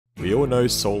We all know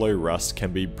solo Rust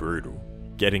can be brutal.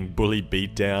 Getting bully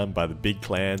beat down by the big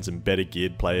clans and better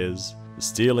geared players,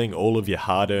 stealing all of your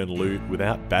hard-earned loot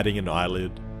without batting an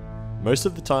eyelid. Most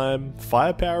of the time,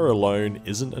 firepower alone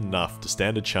isn't enough to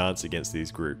stand a chance against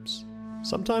these groups.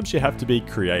 Sometimes you have to be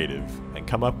creative and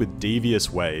come up with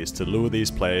devious ways to lure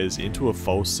these players into a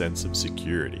false sense of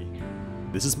security.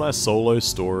 This is my solo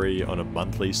story on a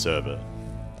monthly server.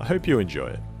 I hope you enjoy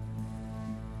it.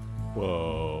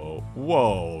 Whoa,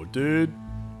 whoa, dude.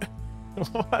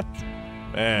 What?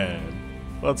 Man,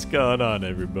 what's going on,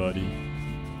 everybody?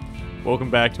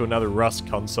 Welcome back to another Rust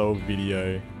console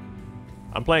video.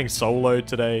 I'm playing solo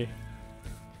today,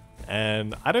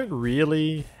 and I don't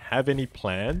really have any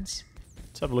plans.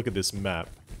 Let's have a look at this map.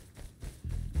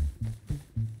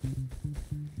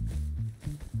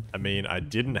 I mean, I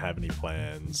didn't have any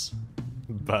plans,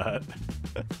 but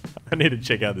I need to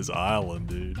check out this island,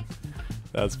 dude.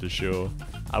 That's for sure.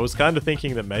 I was kind of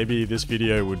thinking that maybe this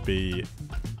video would be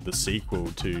the sequel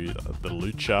to the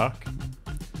Loot Shark,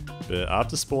 but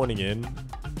after spawning in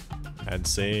and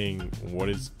seeing what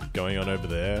is going on over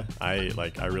there, I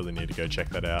really need to go check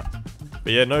that out.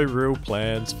 But yeah, no real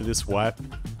plans for this wipe.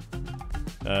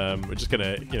 We're just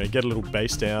gonna, get a little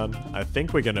base down. I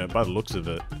think we're gonna, by the looks of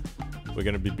it, we're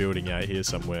gonna be building out here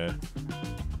somewhere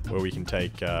where we can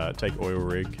take oil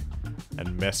rig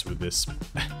and mess with this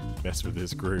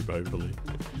group, hopefully.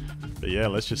 But yeah,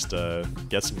 let's just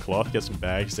get some cloth, get some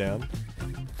bags down,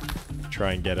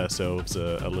 try and get ourselves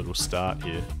a little start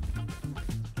here.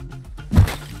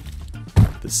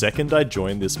 The second I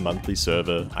joined this monthly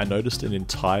server, I noticed an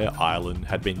entire island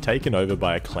had been taken over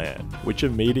by a clan, which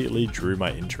immediately drew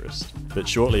my interest. But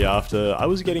shortly after, I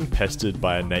was getting pestered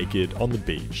by a naked on the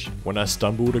beach when I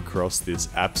stumbled across this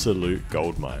absolute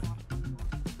goldmine.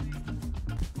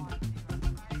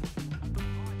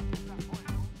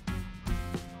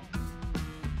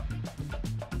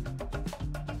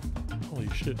 Holy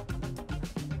shit.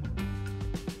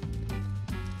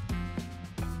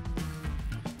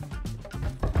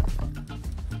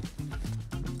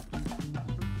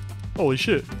 Holy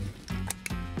shit.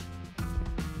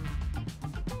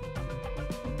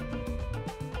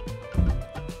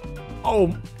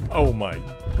 Oh my.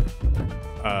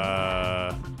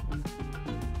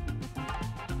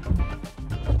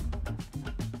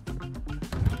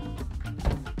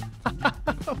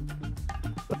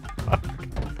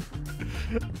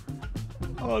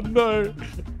 Oh no.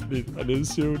 I didn't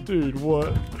see him, dude,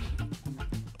 what?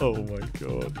 Oh my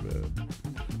god, man.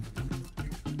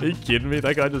 Are you kidding me?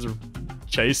 That guy just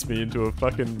chased me into a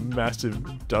fucking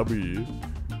massive W.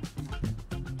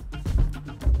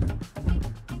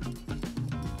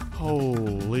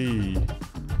 Holy.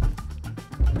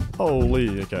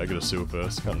 Holy. Okay, I gotta sewer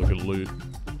first. Can't look at loot.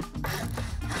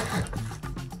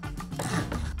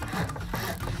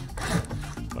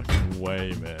 Fucking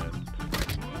way, man.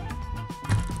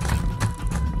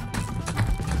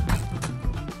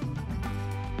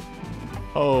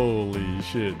 Holy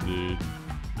shit, dude.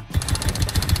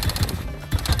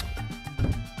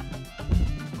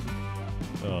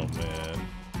 Oh man.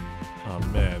 Oh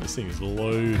man, this thing is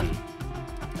loaded.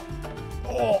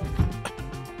 Oh!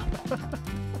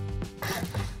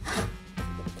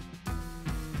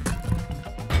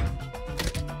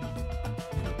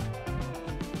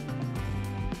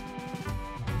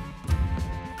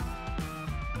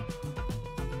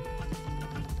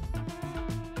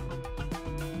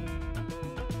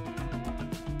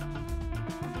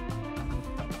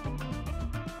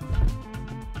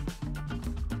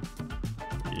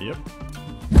 Yep.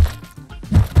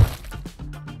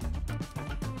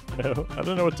 Well, I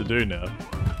don't know what to do now.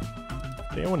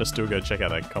 I think I want to still go check out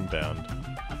that compound.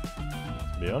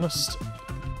 To be honest.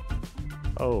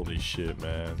 Holy shit,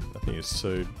 man. That thing is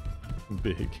so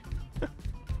big.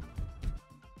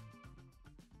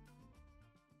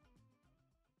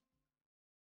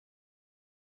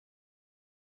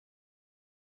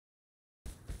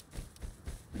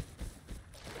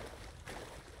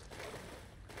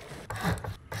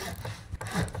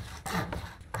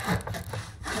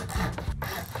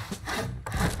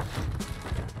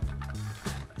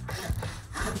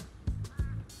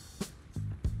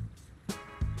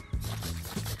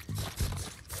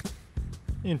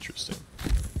 Interesting.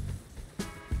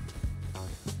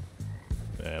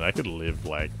 Man, I could live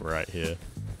like right here.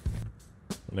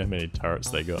 I wonder how many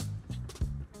turrets they got.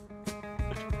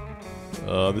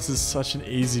 Oh, this is such an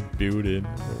easy build-in.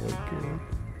 Oh my god.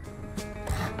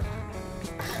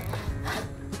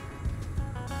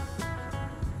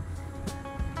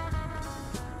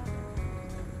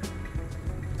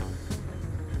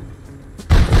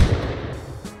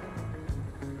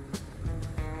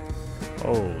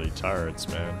 Holy turrets,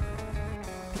 man.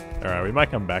 Alright, we might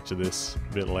come back to this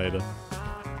a bit later.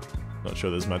 Not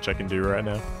sure there's much I can do right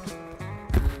now.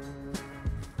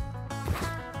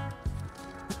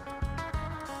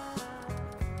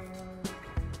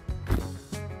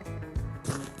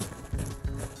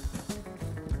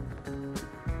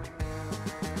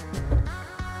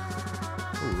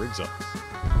 Ooh, rigs up.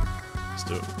 Let's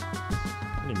do it.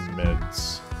 How many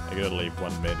meds? I gotta leave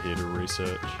one med here to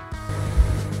research.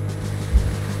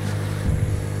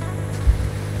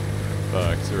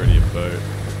 Fuck, it's already a boat.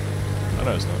 Oh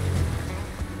no, it's not.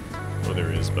 Well,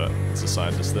 there is, but it's a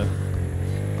scientist then.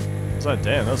 I was like,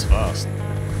 damn, that was fast.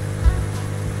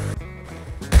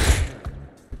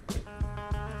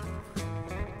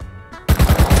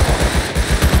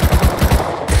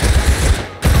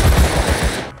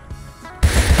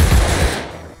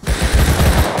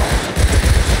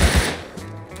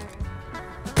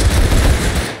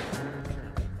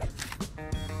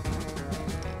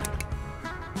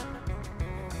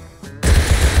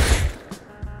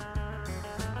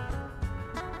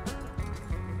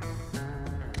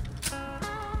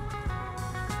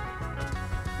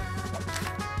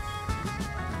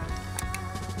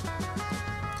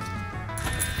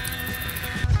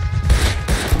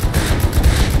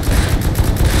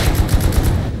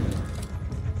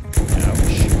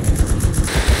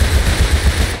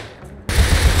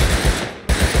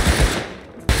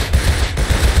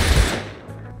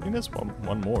 There's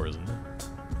one more, isn't there?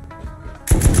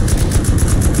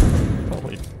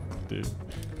 Holy dude.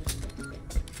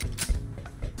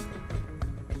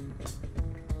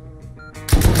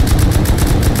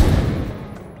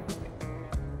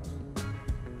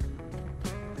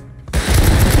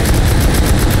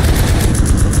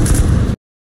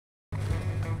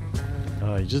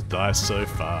 Oh, you just die so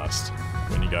fast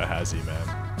when you go Hazzy, man.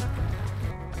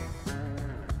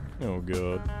 Oh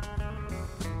god.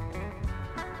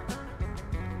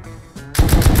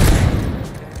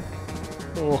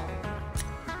 Oh.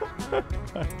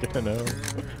 I can't help.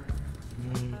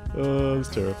 Oh, that's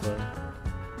terrifying.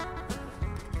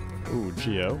 Ooh,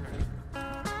 Geo.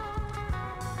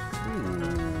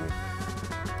 Ooh.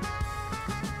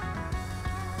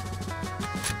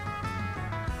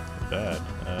 Bad.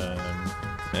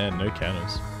 And no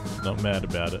counters. Not mad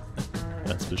about it.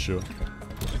 That's for sure.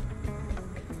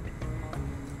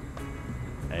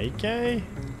 AK?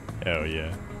 Hell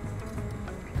yeah.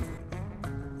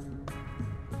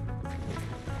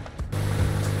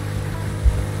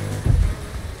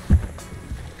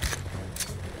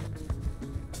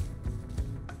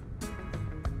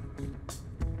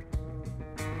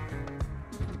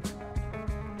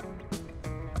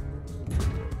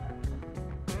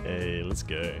 Hey, let's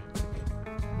go.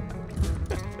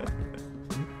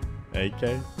 AK?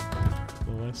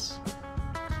 Nice.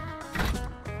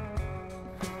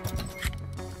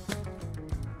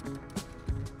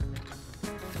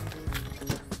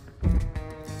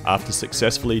 After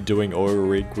successfully doing oil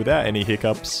rig without any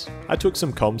hiccups, I took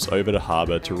some comps over to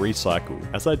harbour to recycle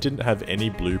as I didn't have any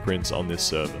blueprints on this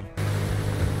server.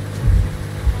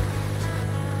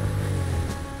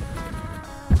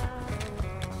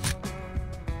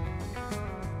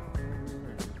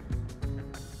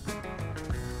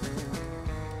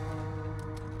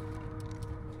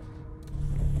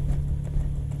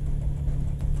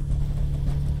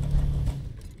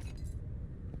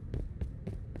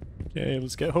 Okay,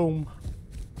 let's get home.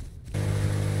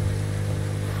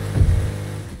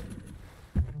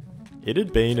 It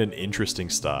had been an interesting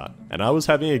start, and I was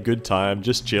having a good time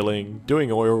just chilling,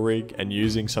 doing oil rig, and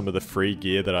using some of the free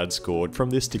gear that I'd scored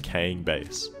from this decaying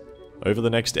base. Over the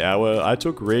next hour, I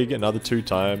took rig another 2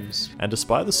 times, and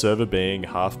despite the server being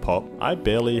half pop, I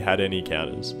barely had any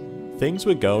counters. Things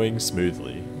were going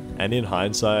smoothly, and in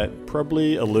hindsight,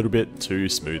 probably a little bit too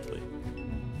smoothly.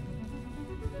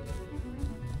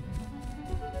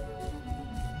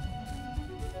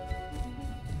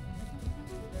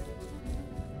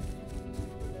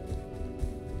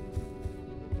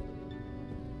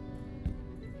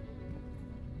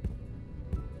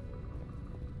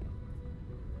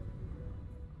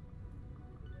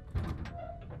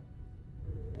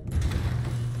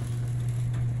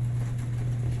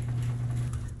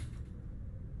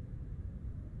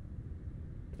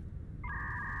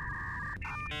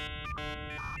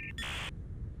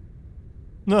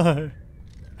 No.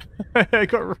 I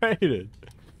got raided.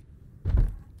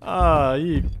 Ah,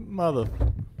 you mother...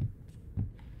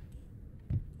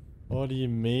 What do you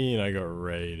mean I got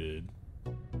raided?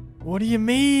 What do you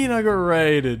mean I got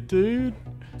raided, dude?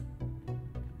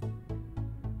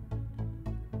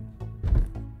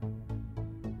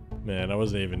 Man, I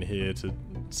wasn't even here to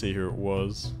see who it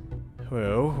was.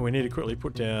 Well, we need to quickly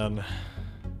put down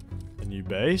a new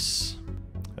base.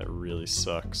 That really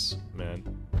sucks, man.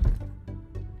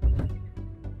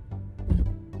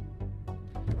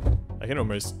 I can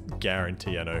almost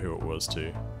guarantee I know who it was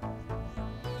too.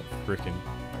 That frickin'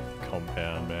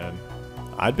 compound, man.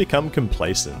 I'd become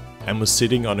complacent and was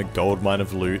sitting on a goldmine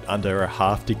of loot under a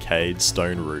half-decayed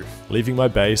stone roof, leaving my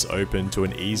base open to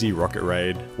an easy rocket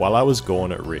raid while I was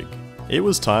gone at rig. It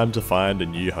was time to find a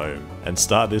new home and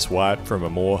start this wipe from a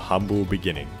more humble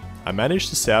beginning. I managed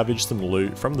to salvage some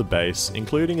loot from the base,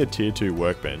 including a tier 2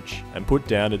 workbench, and put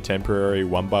down a temporary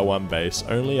 1x1 base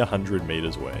only 100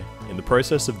 meters away. In the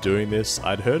process of doing this,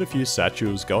 I'd heard a few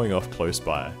satchels going off close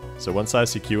by, so once I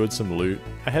secured some loot,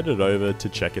 I headed over to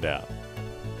check it out.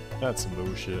 That's some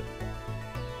bullshit.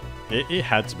 It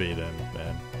had to be them,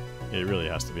 man. It really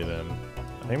has to be them.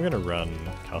 I think I'm gonna run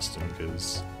custom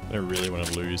because I don't really want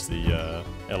to lose the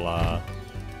LR.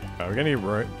 We're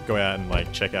gonna go out and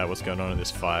like check out what's going on in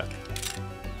this fight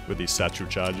with these satchel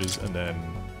charges, and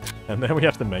then we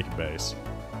have to make a base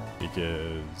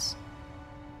because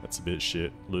that's a bit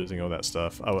shit losing all that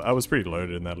stuff. I was pretty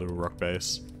loaded in that little rock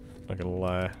base, not gonna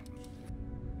lie.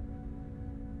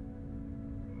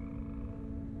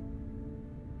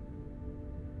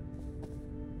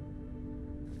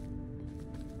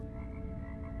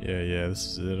 Yeah, this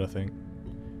is it, I think.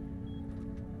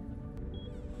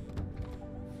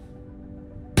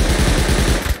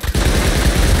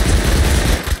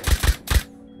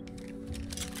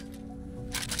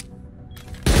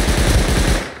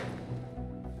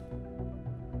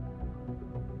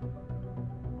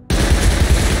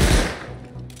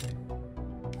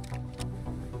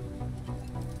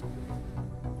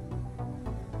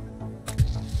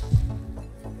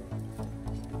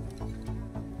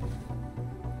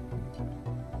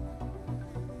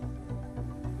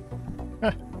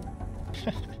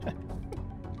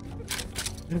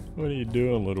 What are you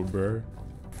doing, little bro?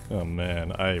 Oh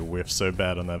man, I whiffed so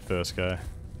bad on that first guy.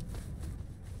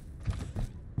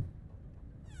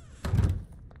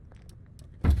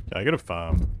 Yeah, I gotta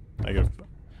farm. I gotta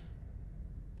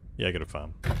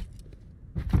farm.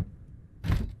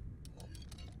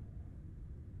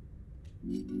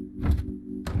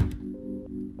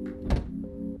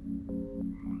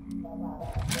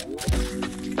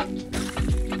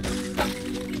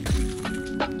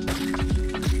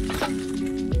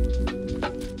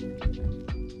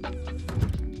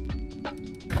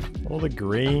 All the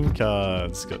green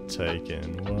cards got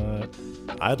taken, what?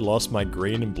 I'd lost my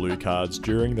green and blue cards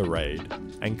during the raid,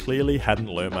 and clearly hadn't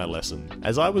learnt my lesson,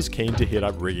 as I was keen to hit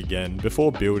up rig again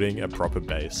before building a proper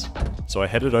base. So I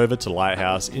headed over to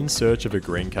Lighthouse in search of a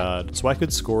green card so I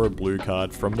could score a blue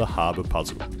card from the harbour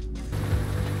puzzle.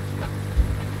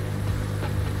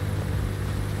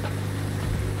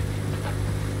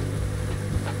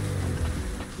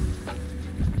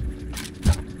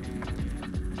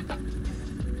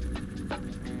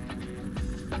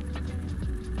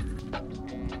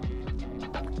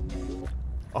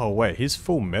 Oh wait, he's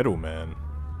full metal, man.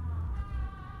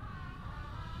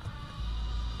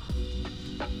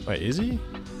 Wait, is he?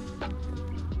 Oh,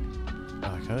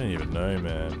 I don't even know,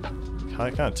 man.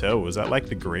 I can't tell. Was that like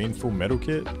the green full metal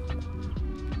kit?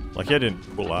 Like, I didn't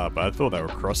pull up. I thought they were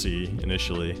crossy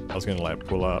initially. I was gonna like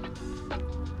pull up.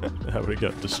 That would have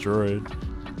got destroyed.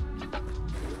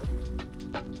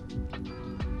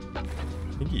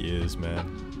 I think he is,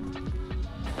 man.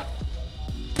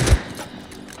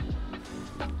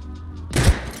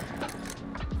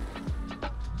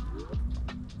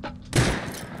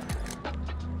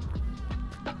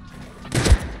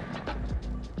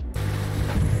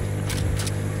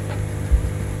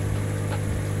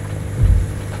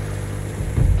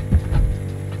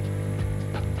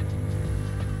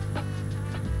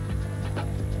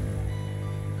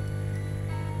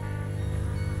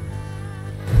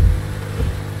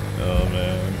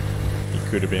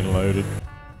 Could have been loaded.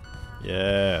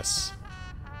 Yes.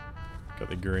 Got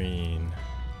the green.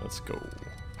 Let's go.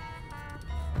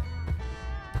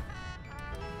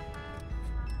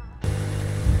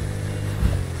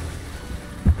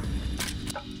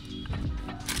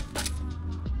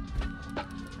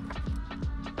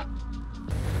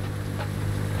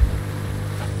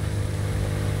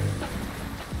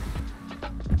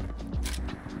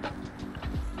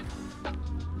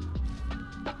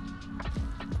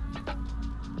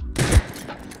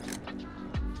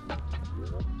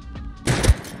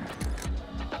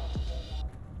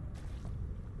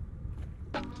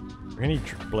 I reckon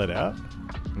he bled out?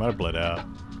 He might have bled out.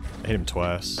 I hit him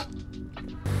twice.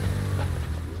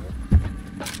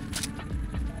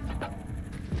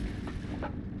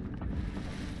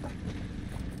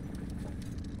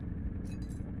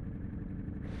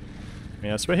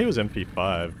 Yeah, I swear he was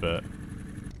MP5, but...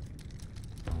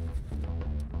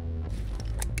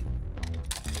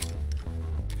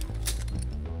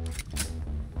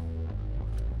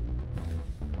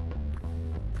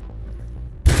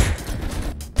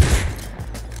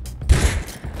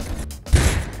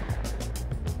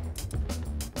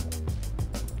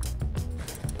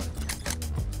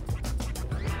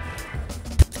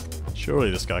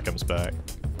 Surely this guy comes back.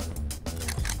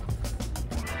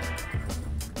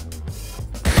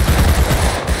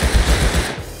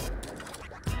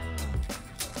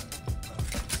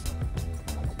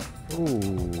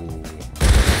 Ooh.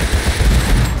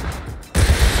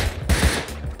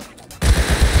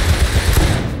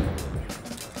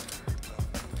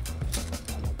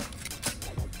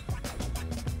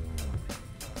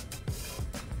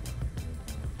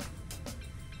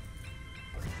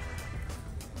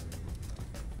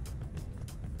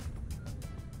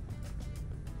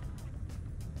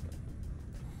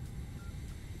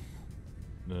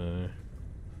 No.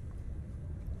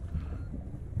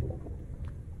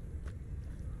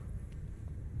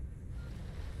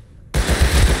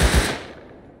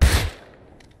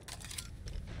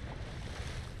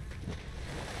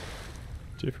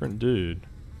 Different dude.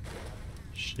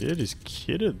 Shit, he's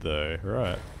kitted though,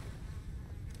 right.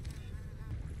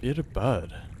 Bitter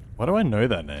Bud. Why do I know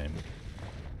that name?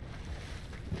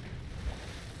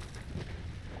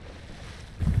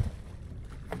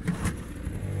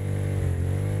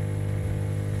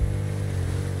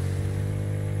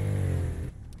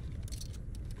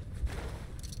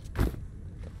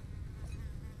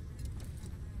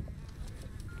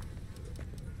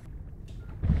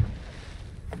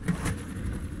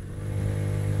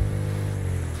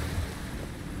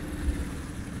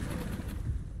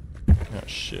 Oh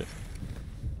shit.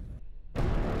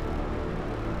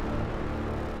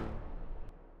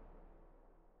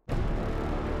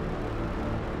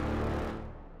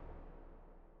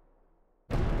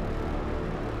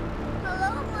 Hello,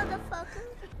 motherfucker.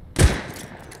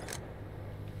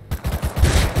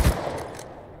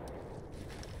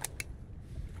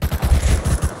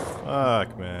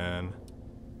 Fuck, man.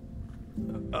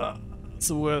 It's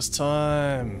the worst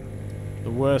time.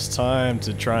 The worst time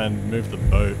to try and move the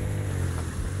boat.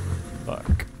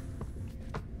 Fuck.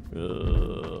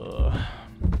 Ugh.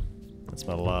 That's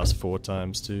my last 4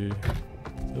 times too.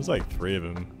 There's like 3 of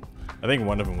them. I think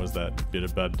one of them was that Bitter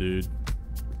Bud dude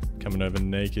coming over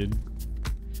naked.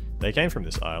 They came from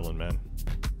this island, man.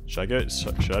 Should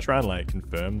I try and like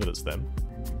confirm that it's them?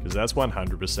 Because that's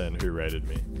 100% who raided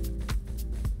me.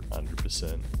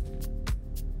 100%.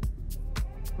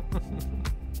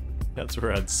 That's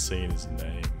where I'd seen his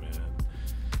name, man.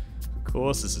 Of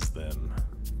course this is them.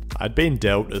 I'd been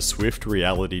dealt a swift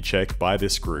reality check by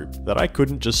this group that I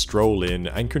couldn't just stroll in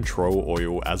and control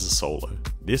oil as a solo.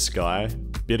 This guy,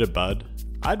 Bitter Bud,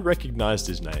 I'd recognized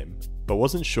his name, but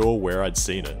wasn't sure where I'd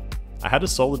seen it. I had a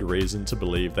solid reason to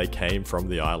believe they came from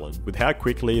the island, with how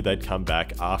quickly they'd come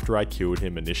back after I killed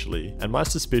him initially, and my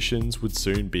suspicions would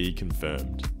soon be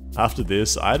confirmed. After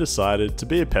this, I decided to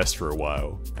be a pest for a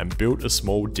while, and built a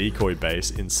small decoy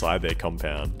base inside their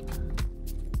compound.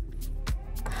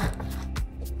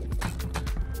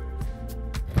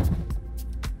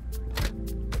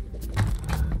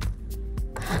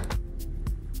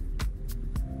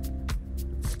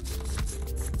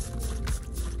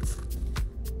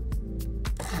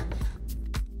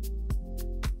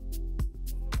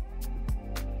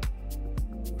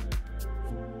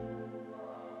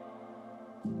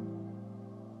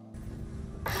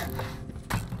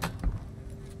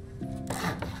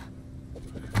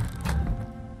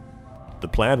 The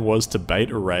plan was to bait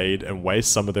a raid and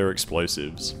waste some of their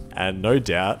explosives, and no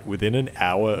doubt within an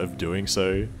hour of doing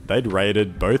so, they'd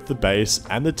raided both the base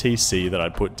and the TC that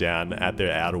I'd put down at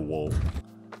their outer wall.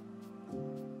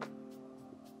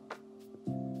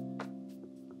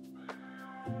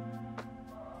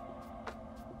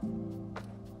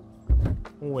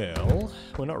 Well,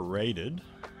 we're not raided,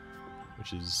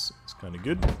 which is kind of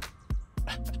good.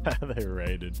 They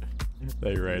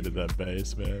raided that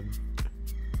base, man.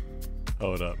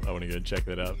 Hold up, I want to go check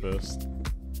that out first.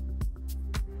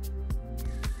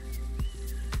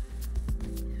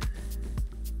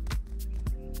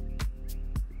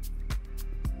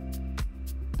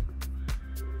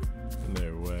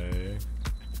 No way.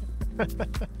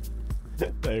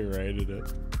 They raided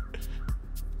it.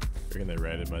 I reckon they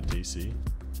raided my DC.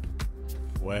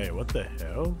 Wait, what the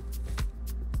hell?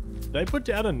 They put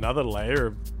down another layer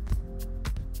of...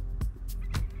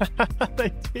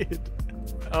 They did.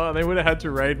 Oh, they would have had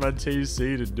to raid my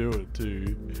TC to do it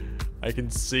too. I can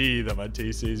see that my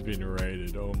TC's been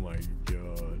raided. Oh my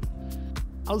god.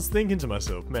 I was thinking to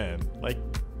myself, man, like,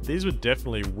 these were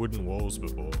definitely wooden walls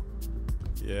before.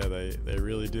 Yeah, they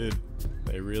really did.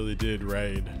 They really did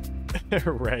raid.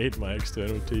 Raid my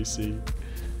external TC.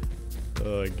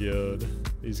 Oh god.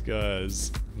 These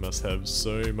guys must have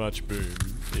so much boom.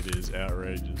 It is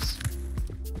outrageous.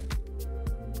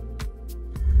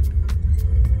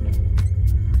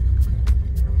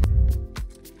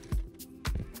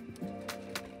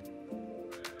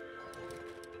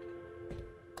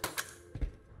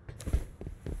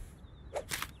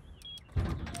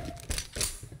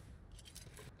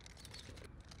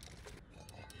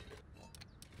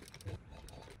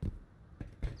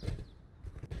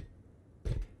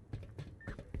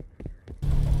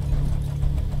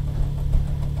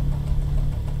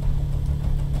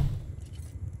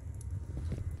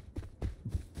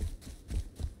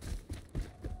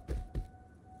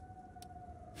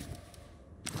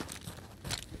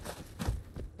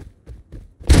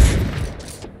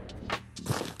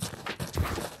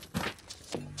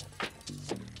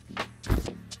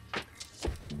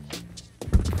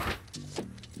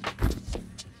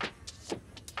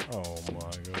 Oh my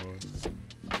god.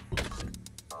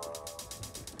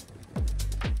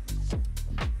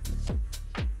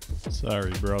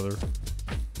 Sorry, brother.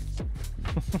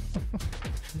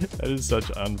 That is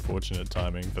such unfortunate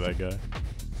timing for that guy.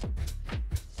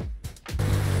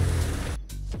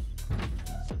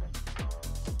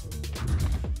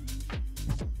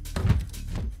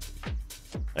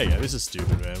 There you go, this is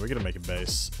stupid, man. We're gonna make a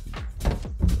base.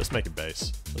 Let's make a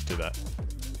base. Let's do that.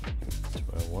 Do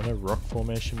I want a rock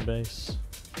formation base?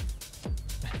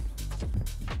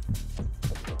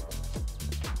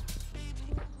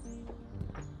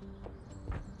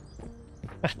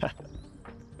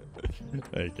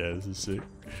 Okay, this is sick.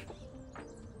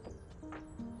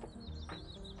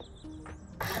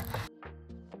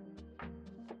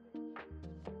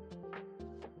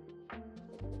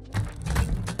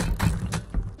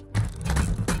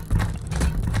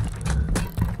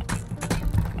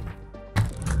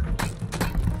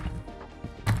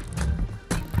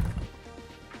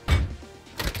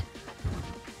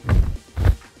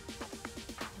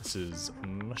 This is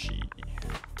mushy.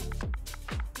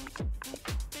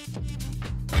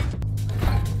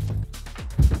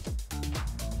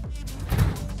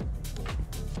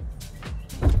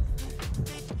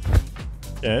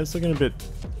 Yeah, it's looking a bit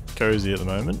cozy at the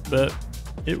moment, but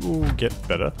it will get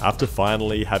better. After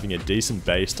finally having a decent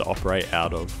base to operate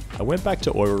out of, I went back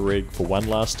to oil rig for one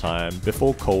last time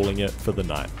before calling it for the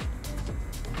night.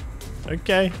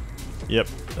 Okay, yep,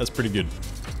 that's pretty good.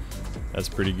 That's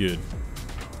pretty good.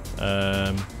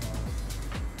 Damn,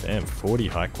 40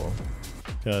 high qual.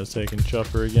 Guys taking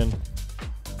chopper again.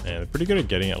 Man, they're pretty good at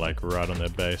getting it like right on their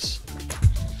base.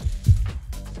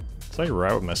 It's like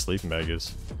right where my sleeping bag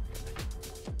is.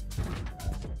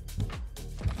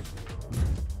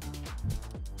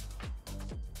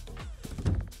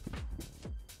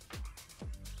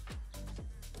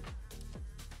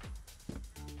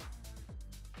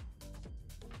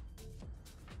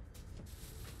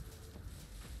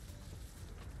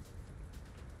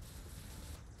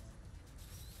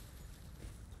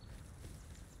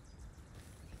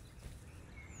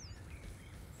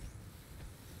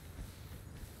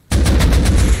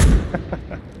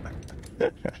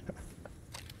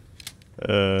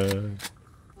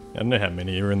 I don't know how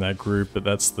many are in that group, but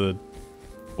that's the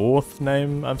 4th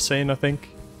name I've seen, I think.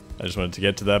 I just wanted to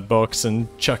get to that box and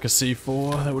chuck a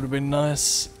C4, that would have been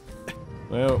nice.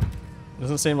 Well,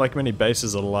 doesn't seem like many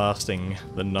bases are lasting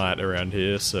the night around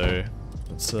here, so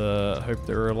let's hope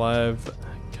they're alive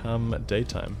come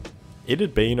daytime. It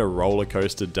had been a roller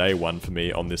coaster day one for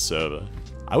me on this server.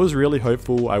 I was really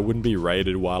hopeful I wouldn't be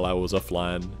raided while I was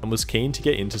offline, and was keen to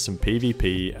get into some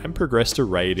PvP and progress to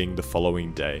raiding the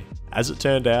following day. As it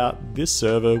turned out, this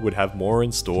server would have more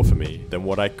in store for me than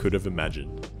what I could have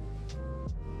imagined.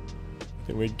 I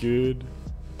think we're good.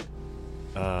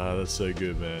 Ah, that's so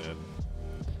good, man.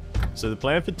 So the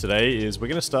plan for today is we're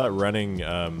gonna start running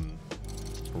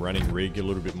rig a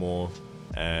little bit more,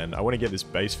 and I want to get this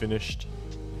base finished.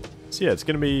 So yeah, it's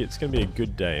gonna be a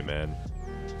good day, man.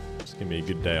 It's gonna be a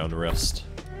good day on Rust.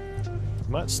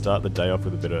 Might start the day off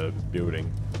with a bit of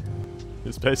building.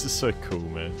 This base is so cool,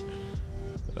 man.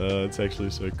 It's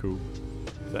actually so cool.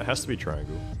 That has to be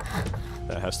triangle.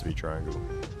 That has to be triangle.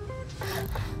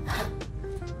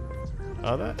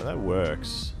 Oh, that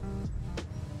works.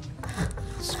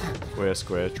 Square,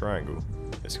 square, triangle.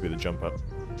 This could be the jump up.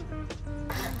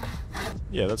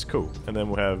 Yeah, that's cool. And then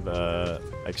we'll have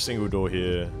like a single door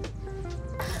here.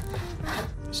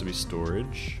 This will be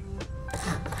storage.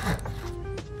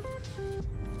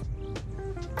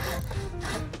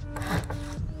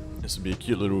 This would be a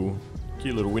cute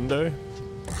little window.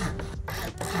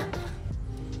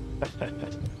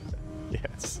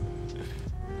 Yes.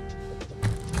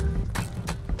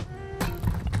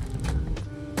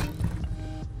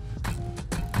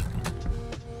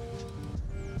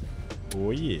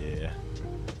 Oh yeah.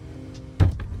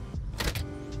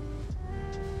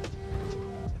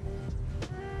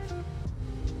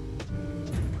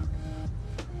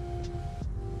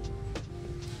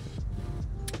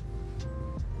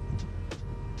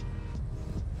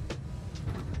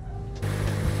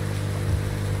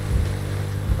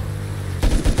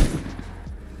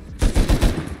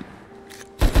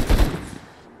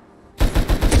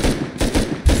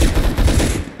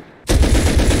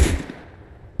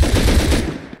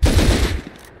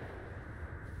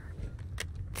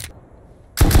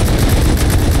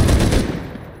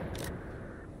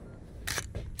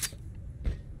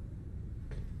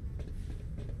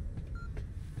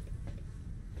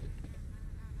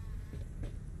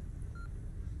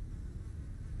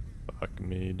 Fuck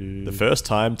me, dude. The first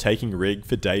time taking rig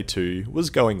for day 2 was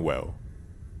going well.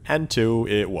 Until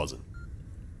it wasn't.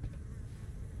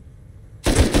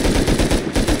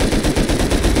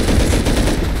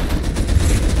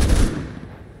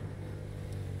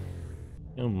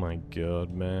 Oh my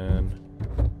god, man.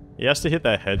 He has to hit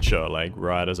that headshot like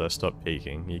right as I stop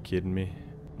peeking. You kidding me?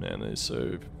 Man, it's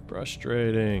so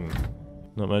frustrating.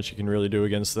 Not much you can really do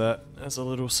against that as a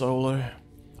little solo.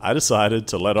 I decided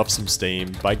to let off some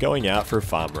steam by going out for a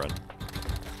farm run.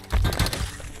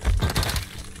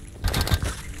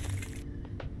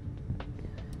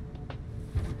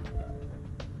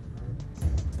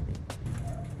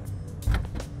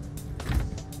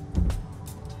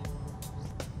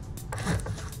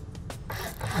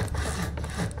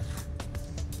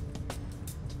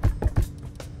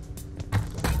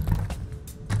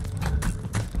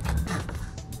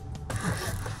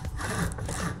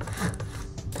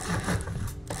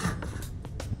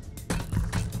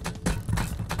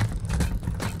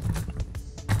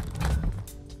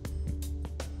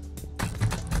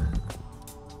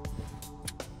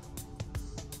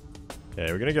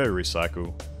 Okay, we're gonna go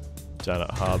recycle down at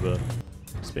Harbour.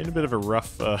 It's been a bit of a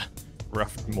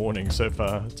rough morning so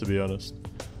far, to be honest.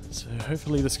 So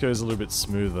hopefully this goes a little bit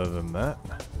smoother than that.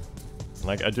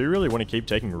 Like, I do really want to keep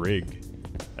taking rig.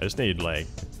 I just need, like,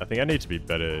 I think I need to be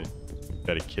better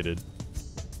kitted.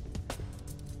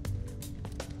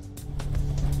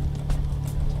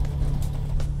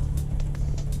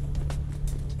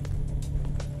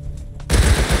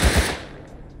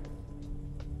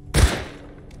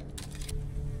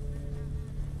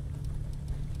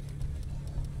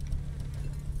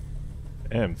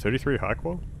 Damn, 33 high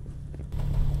qual?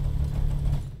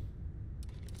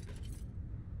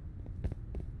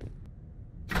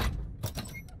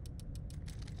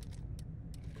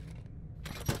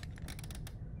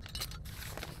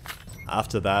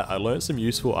 After that, I learned some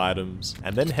useful items,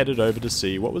 and then headed over to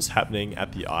see what was happening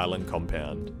at the island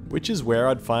compound, which is where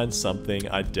I'd find something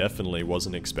I definitely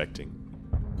wasn't expecting.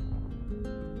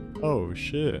 Oh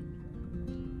shit.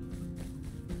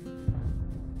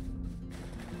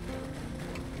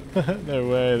 No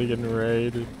way, they're getting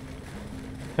raided.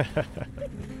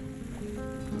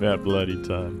 About bloody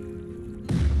time.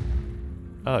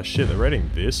 Oh shit, they're raiding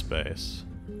this base.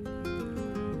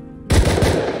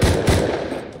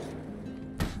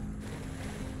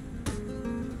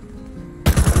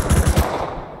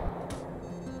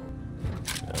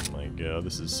 Oh my god,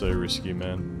 this is so risky,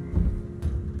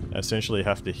 man. I essentially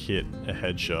have to hit a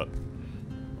headshot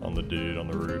on the dude on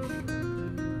the roof.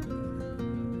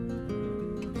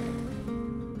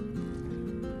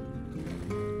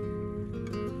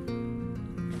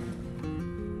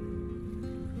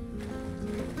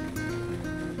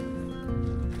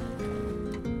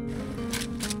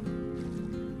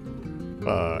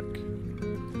 Fuck.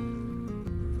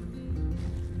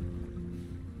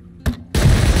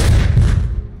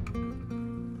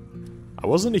 I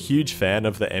wasn't a huge fan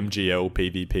of the MGL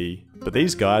PvP, but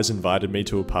these guys invited me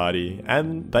to a party,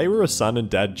 and they were a son and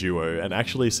dad duo and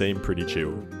actually seemed pretty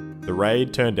chill. The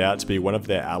raid turned out to be one of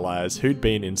their allies who'd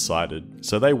been incited,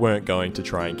 so they weren't going to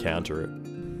try and counter it.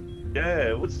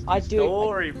 Yeah, what's the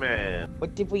story, man?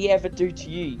 What did we ever do to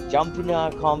you? Jump in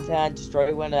our compound,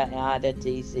 destroy one of our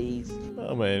DCs.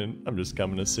 Oh man, I'm just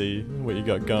coming to see what you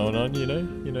got going on, you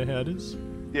know how it is.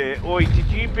 Yeah, oi, did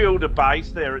you build a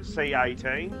base there at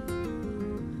C18?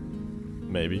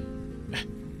 Maybe.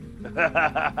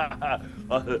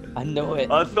 I know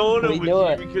it. I thought it We was know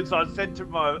you it. because I said to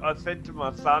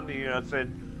my son here, I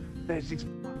said, "There's this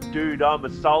dude, I'm a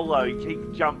solo. He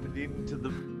keeps jumping into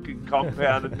the fucking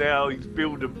compound, and now he's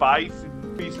built a base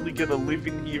in obviously gonna live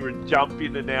in here and jump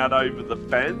in and out over the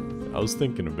fence. I was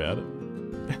thinking about it.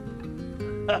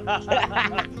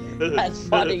 That's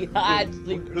funny. I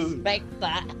actually respect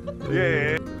that.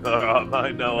 Yeah. Alright,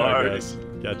 mate, no Alright, worries.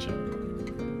 guys. Gotcha.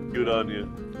 Good on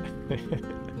you.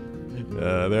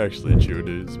 They're actually chill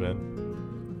dudes,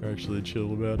 man. They're actually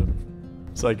chill about it.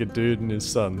 It's like a dude and his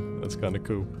son. That's kind of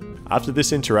cool. After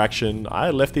this interaction, I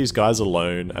left these guys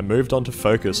alone and moved on to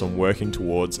focus on working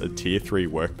towards a tier 3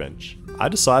 workbench. I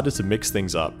decided to mix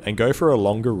things up and go for a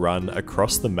longer run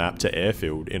across the map to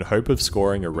airfield in hope of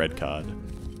scoring a red card.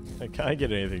 I can't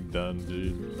get anything done,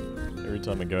 dude. Every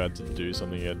time I go out to do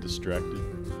something, I get distracted.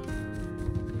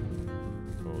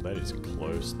 Oh, that is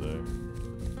close though.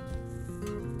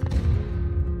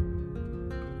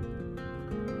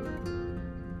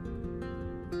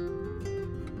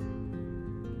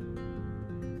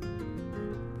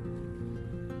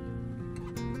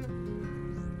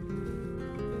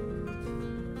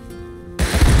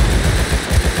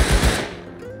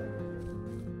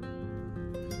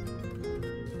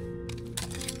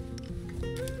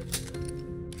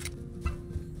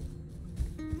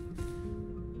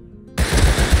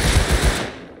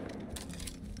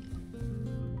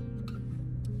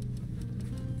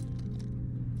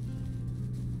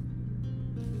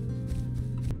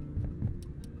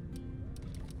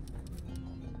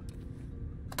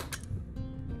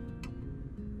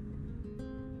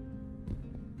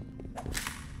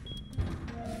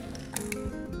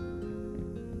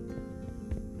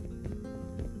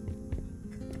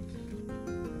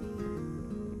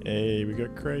 Hey, we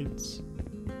got crates.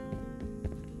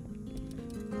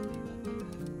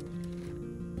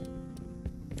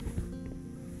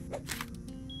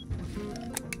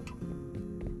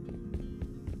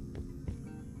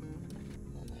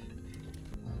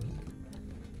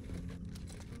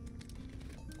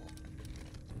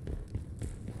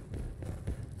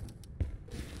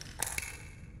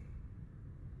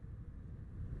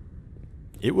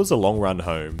 It was a long run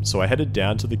home, so I headed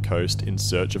down to the coast in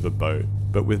search of a boat,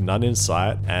 but with none in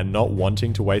sight and not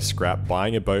wanting to waste scrap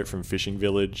buying a boat from Fishing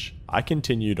Village, I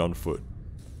continued on foot.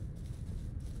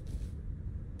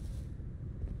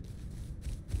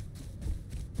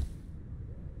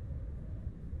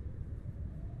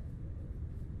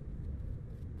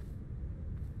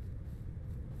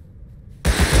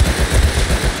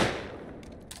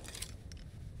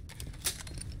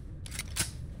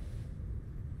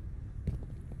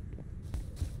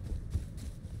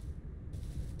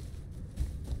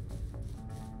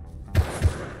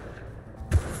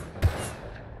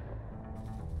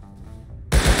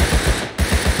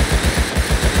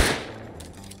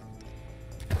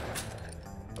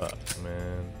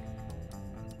 Man.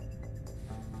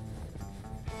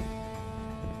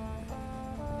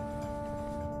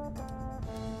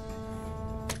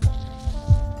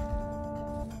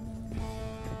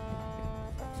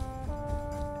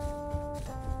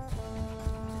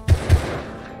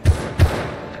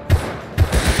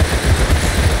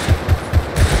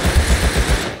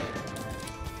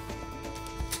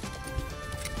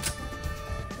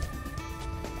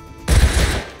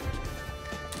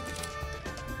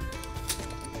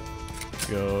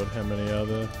 God, how many are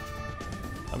there?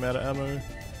 I'm out of ammo.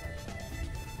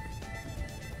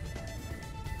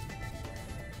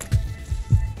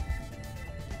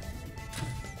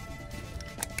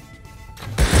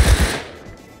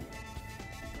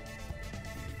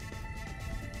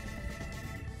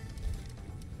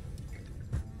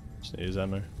 Just use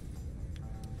ammo.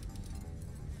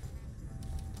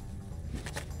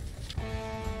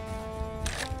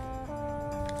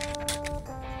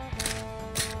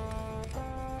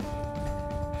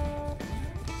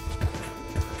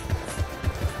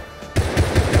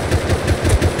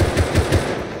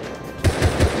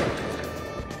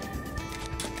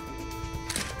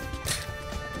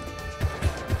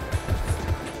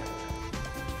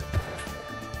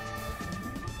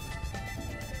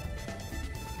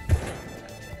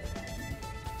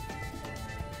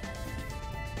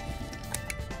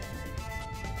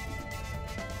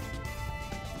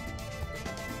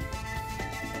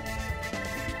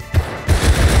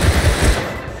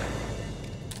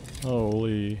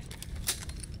 Holy.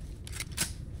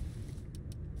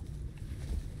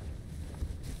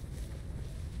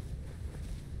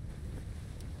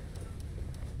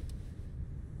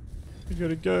 We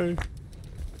gotta go.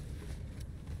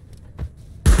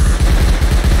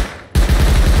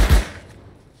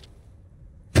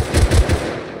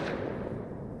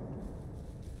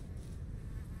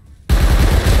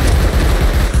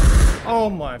 Oh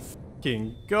my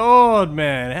fucking god,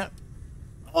 man.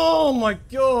 Oh my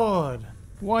god.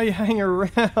 Why are you hanging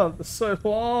around for so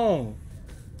long?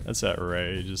 That's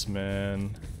outrageous,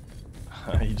 man.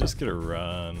 You just gotta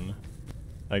run.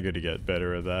 I gotta get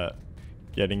better at that.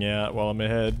 Getting out while I'm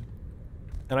ahead.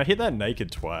 And I hit that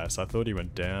naked twice. I thought he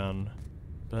went down,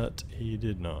 but he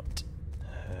did not.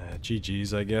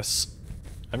 GG's, I guess.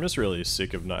 I'm just really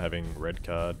sick of not having red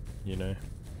card, you know?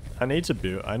 I need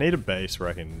a base where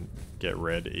I can get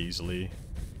red easily.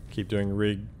 Keep doing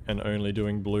rig and only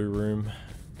doing blue room.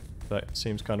 That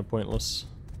seems kind of pointless.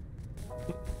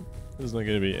 There's not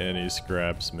gonna be any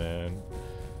scraps, man.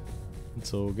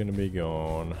 It's all gonna be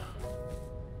gone.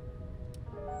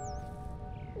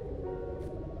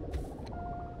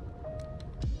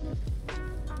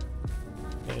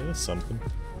 Yeah, that's something.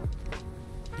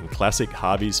 In classic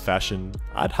Harvey's fashion,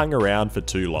 I'd hung around for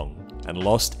too long and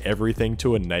lost everything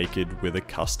to a naked with a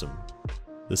custom.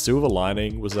 The silver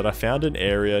lining was that I found an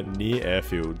area near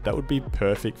airfield that would be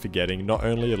perfect for getting not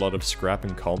only a lot of scrap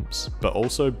and comps, but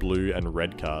also blue and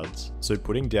red cards, so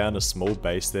putting down a small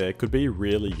base there could be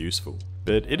really useful.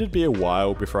 But it'd be a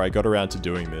while before I got around to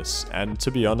doing this, and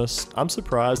to be honest, I'm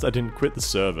surprised I didn't quit the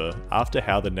server after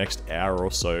how the next hour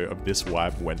or so of this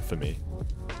wipe went for me.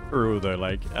 For real though,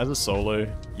 like, as a solo,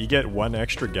 you get one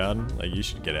extra gun, like, you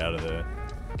should get out of there.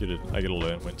 I gotta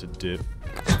learn when to dip.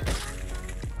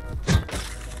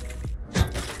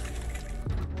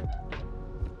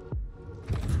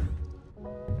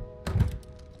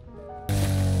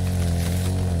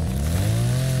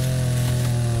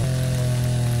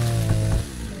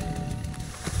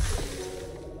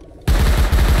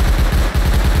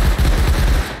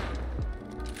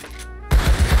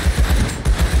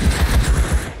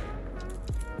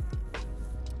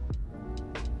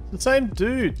 The same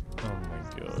dude! Oh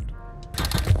my god.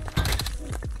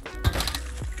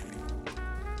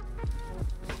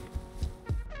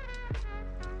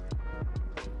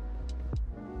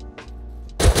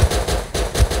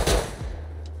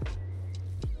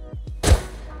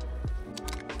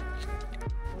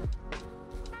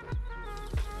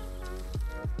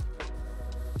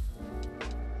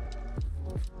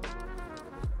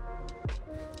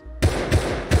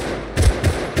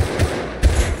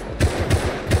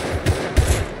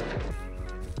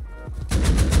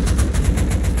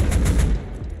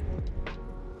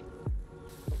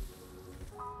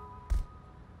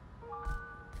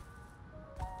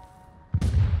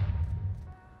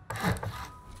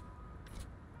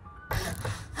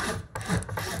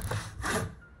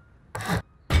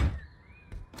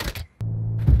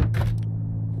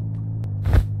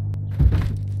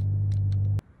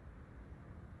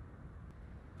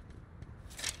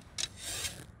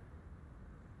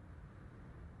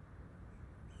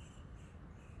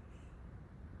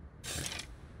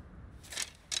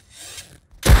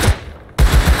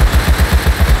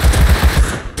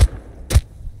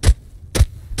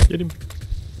 Get him.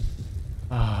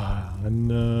 Ah,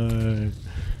 no.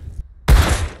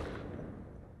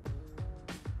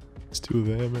 Still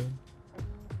there, man.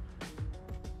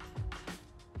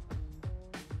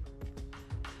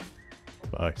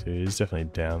 Fuck, dude, he's definitely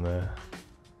down there.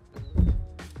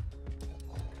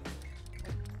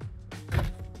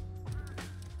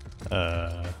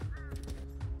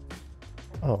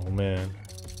 Oh, man.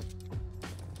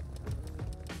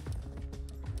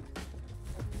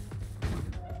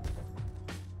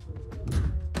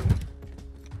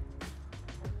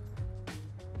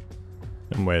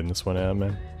 I'm waiting this one out,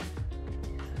 man.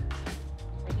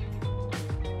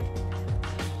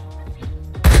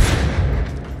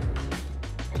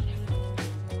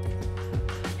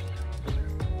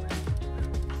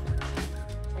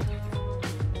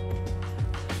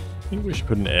 I think we should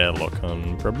put an airlock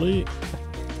on, probably.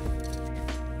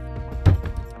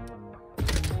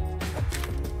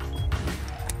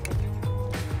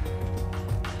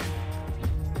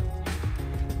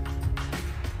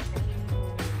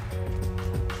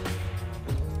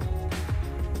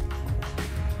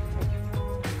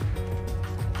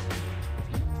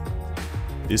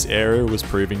 This area was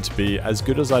proving to be as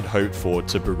good as I'd hoped for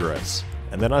to progress,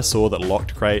 and then I saw that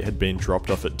locked crate had been dropped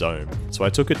off at Dome, so I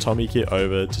took a Tommy kit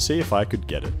over to see if I could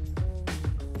get it.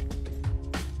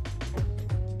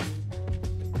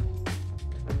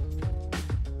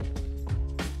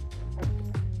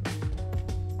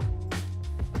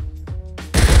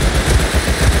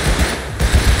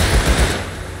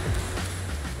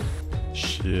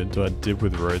 Shit, do I dip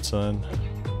with road sign?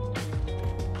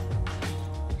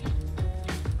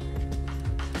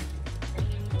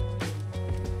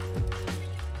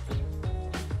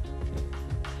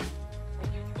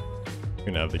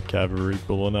 Gonna have the cavalry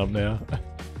pulling up now.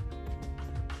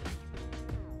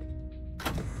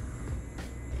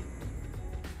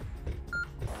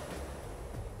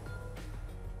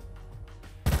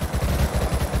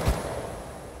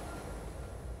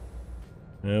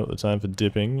 Well, the time for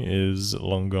dipping is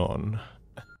long gone.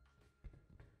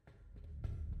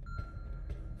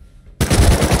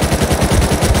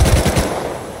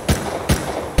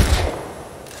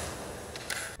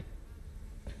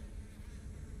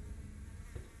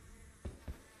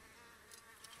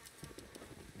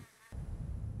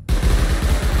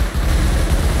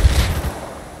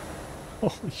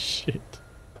 Holy shit.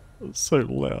 That was so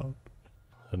loud.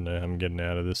 I don't know how I'm getting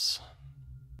out of this.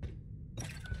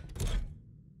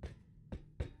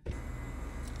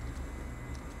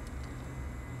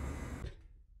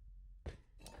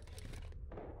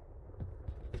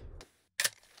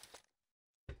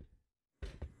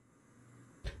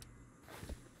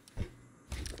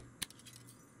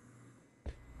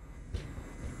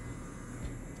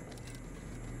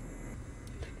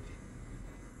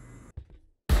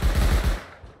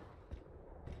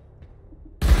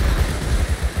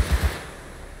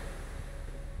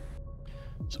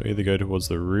 So either go towards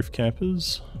the roof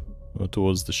campers or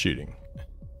towards the shooting.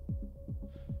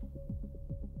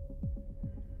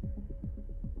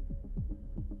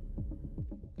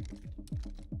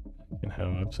 And how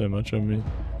I have so much on me.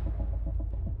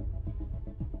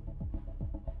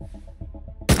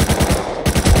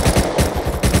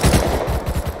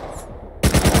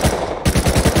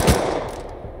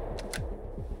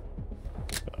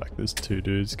 Fuck, there's two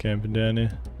dudes camping down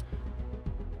here.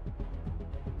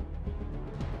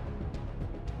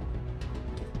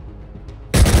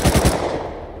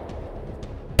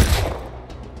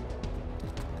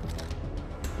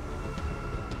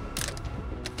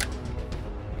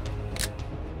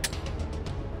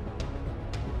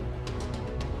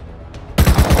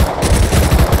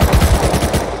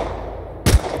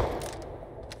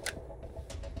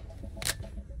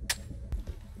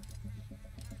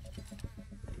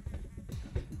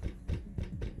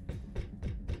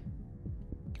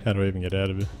 How do I even get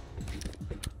out of here?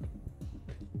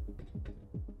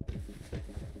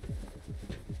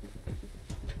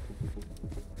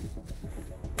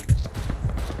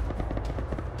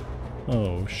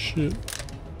 Oh shit.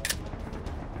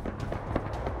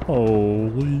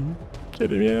 Holy.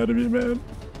 Get me out of here, man.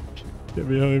 Get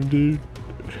me home, dude.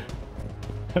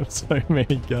 I have so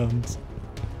many guns.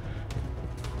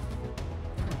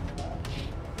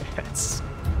 Yes.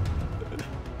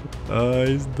 Oh,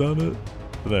 he's done it.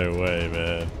 No way,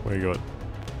 man. We got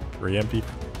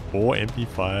 4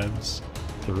 MP5s,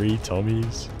 3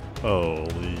 Tommies.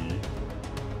 Holy.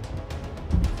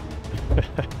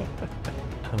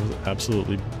 That was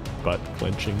absolutely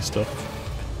butt-clenching stuff.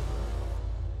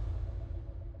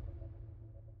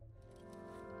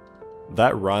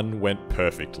 That run went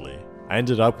perfectly. I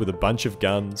ended up with a bunch of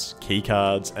guns,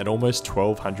 keycards, and almost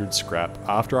 1200 scrap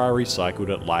after I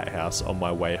recycled at Lighthouse on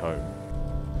my way home.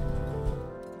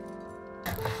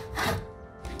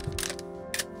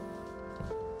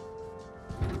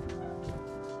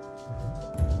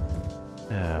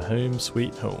 Home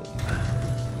sweet home.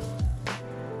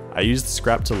 I used the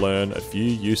scrap to learn a few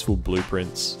useful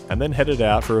blueprints and then headed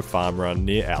out for a farm run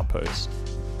near Outpost.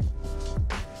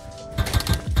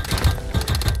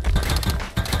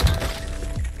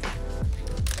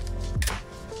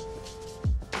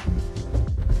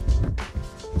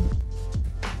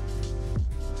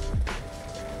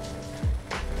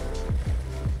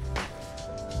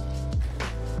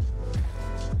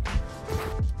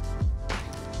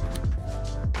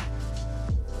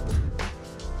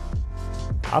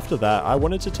 After that, I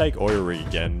wanted to take oil rig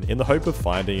again in the hope of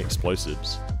finding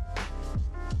explosives.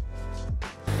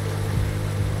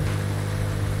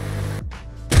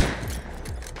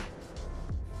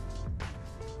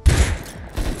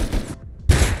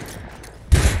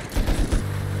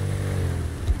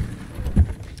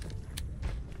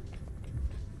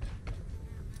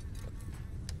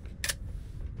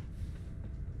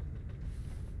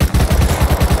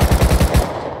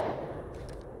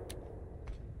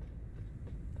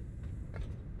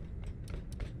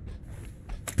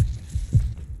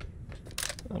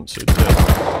 I'm so dead.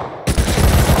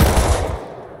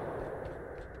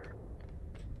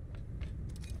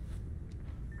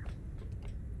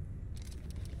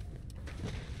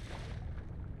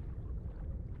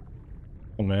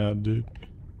 I'm out, dude.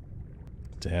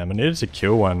 Damn, I needed to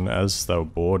kill one as they were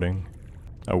boarding.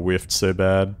 I whiffed so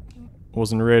bad.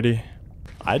 Wasn't ready.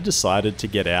 I decided to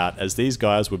get out as these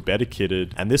guys were better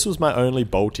kitted, and this was my only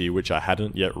bolty which I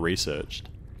hadn't yet researched.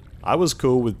 I was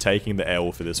cool with taking the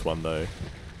L for this one though.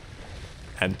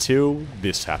 Until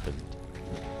this happened.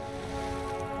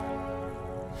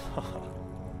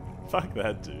 Fuck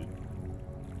that, dude.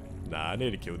 Nah, I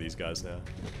need to kill these guys now.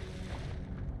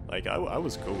 Like, I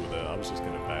was cool with it. I was just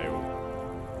gonna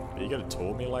bail. But you gotta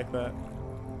taunt me like that?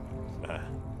 Nah.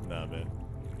 Nah, man.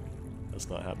 That's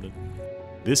not happening.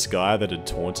 This guy that had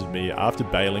taunted me after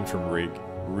bailing from rig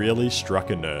really struck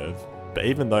a nerve, but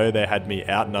even though they had me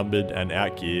outnumbered and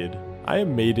outgeared, I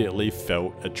immediately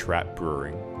felt a trap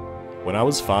brewing. When I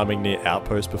was farming near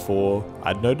Outpost before,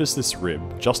 I'd noticed this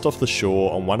rib just off the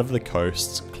shore on one of the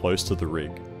coasts close to the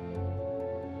rig.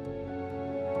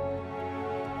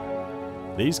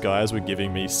 These guys were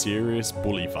giving me serious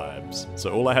bully vibes,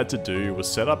 so all I had to do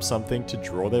was set up something to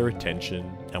draw their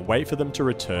attention and wait for them to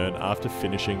return after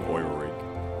finishing oil rig.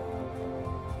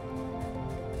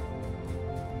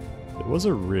 There was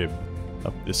a rib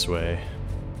up this way.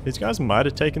 These guys might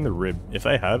have taken the rib. If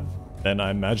they have, then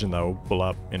I imagine they will pull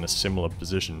up in a similar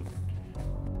position.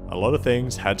 A lot of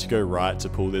things had to go right to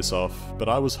pull this off, but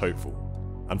I was hopeful.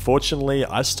 Unfortunately,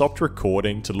 I stopped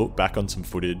recording to look back on some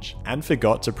footage and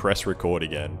forgot to press record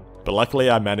again, but luckily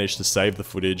I managed to save the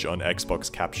footage on Xbox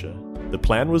Capture. The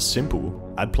plan was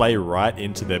simple. I'd play right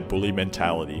into their bully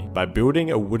mentality by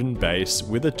building a wooden base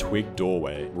with a twig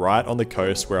doorway right on the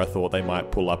coast where I thought they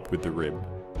might pull up with the rib.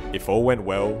 If all went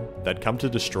well, they'd come to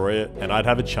destroy it and I'd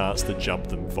have a chance to jump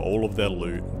them for all of their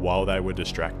loot while they were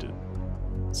distracted.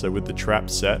 So with the trap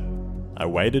set, I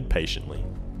waited patiently.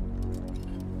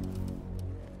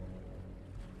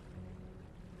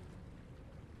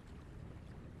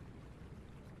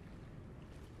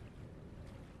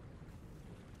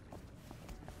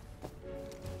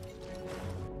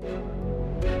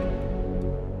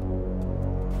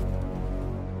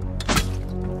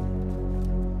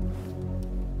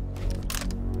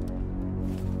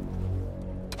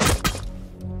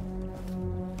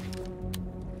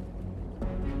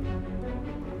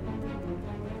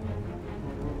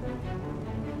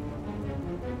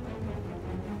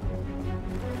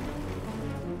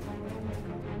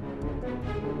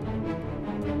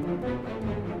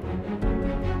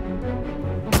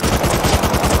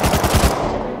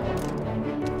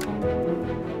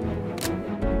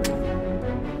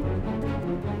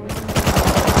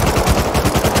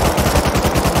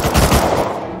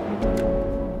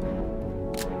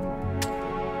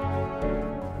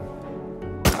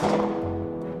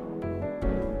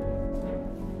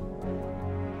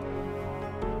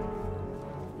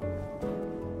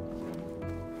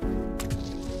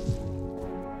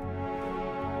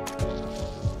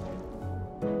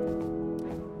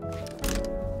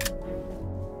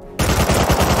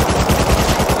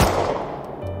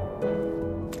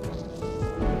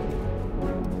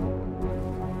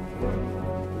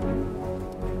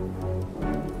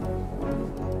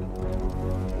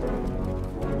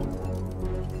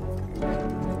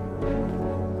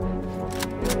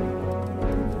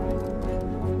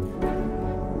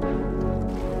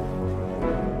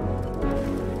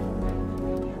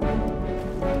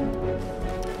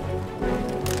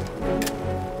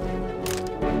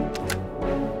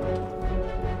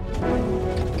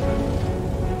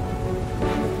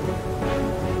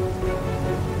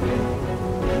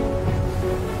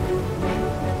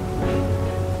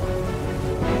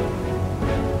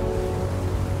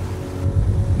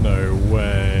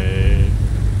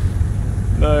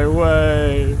 No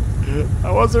way.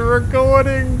 I wasn't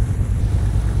recording.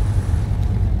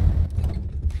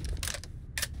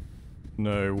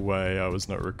 No way I was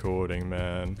not recording,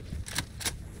 man.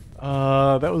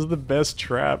 That was the best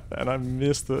trap and I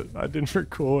missed it. I didn't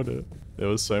record it. There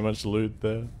was so much loot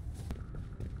there.